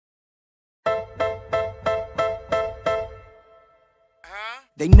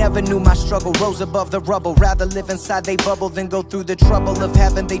They never knew my struggle, rose above the rubble. Rather live inside they bubble than go through the trouble of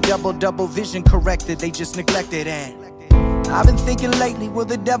having they double vision corrected. They just neglected. And I've been thinking lately, will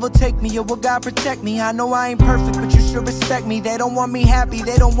the devil take me or will God protect me? I know I ain't perfect, but you should respect me. They don't want me happy,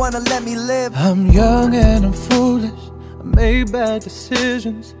 they don't wanna let me live. I'm young and I'm foolish, I made bad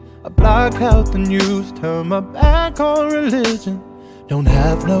decisions. I block out the news, turn my back on religion. Don't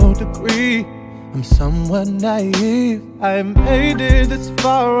have no degree, I'm somewhat naive. I made it this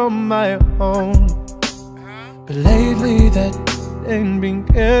far on my own, but lately that ain't been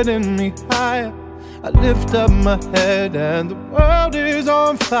getting me higher. I lift up my head and the world is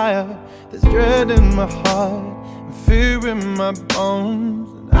on fire. There's dread in my heart and fear in my bones,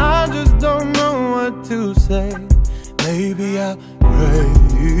 and I just don't know what to say. Maybe I'll pray,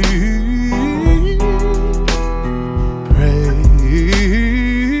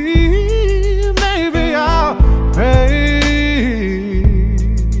 maybe I'll pray.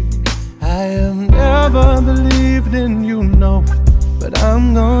 I have never believed in you, no, but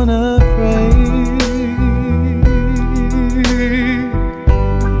I'm gonna pray.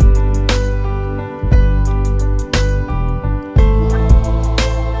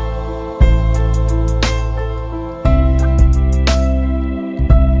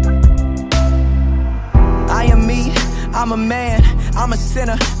 I'm a man, I'm a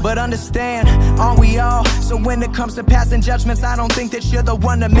sinner, but understand, aren't we all? So when it comes to passing judgments, I don't think that you're the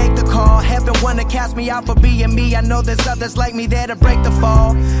one to make the call. Heaven wanna cast me out for being me. I know there's others like me there to break the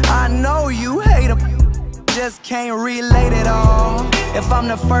fall. I know you hate them, just can't relate it all. If I'm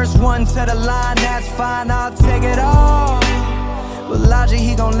the first one to the line, that's fine, I'll take it all. But Elijah,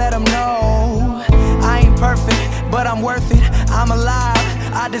 he gon' let him know I ain't perfect, but I'm worth it. I'm alive,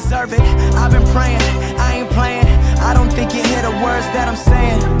 I deserve it. I've been praying, I ain't playing. I don't think you hear the words that I'm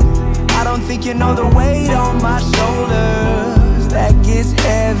saying. I don't think you know the weight on my shoulders that gets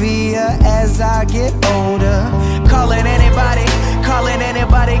heavier as I get older. Calling anybody,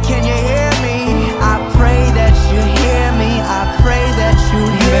 can you hear me? I pray that you hear me. I pray that you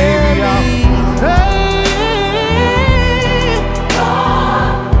hear me.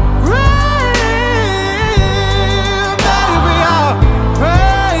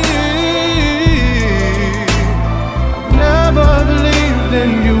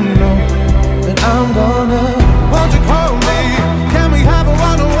 Then you know that I'm gonna. Won't you call me? Can we have a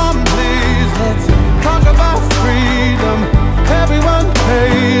one-on-one, please? Let's talk about freedom. Everyone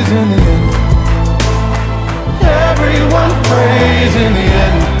prays in the end. Everyone prays in the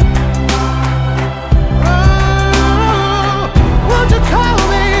end. Oh, won't you call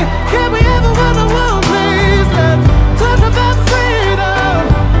me? Can we have a one-on-one, please? Let's talk about freedom.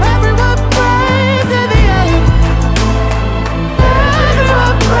 Everyone prays in the end.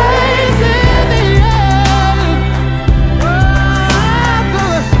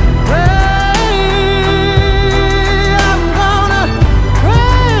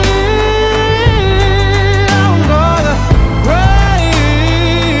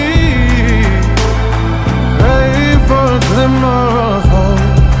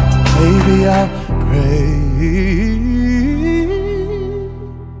 Maybe I'll pray,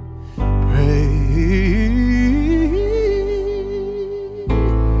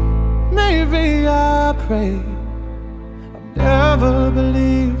 maybe I'll pray. I've never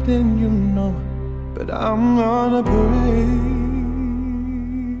believed in you, no, but I'm gonna pray.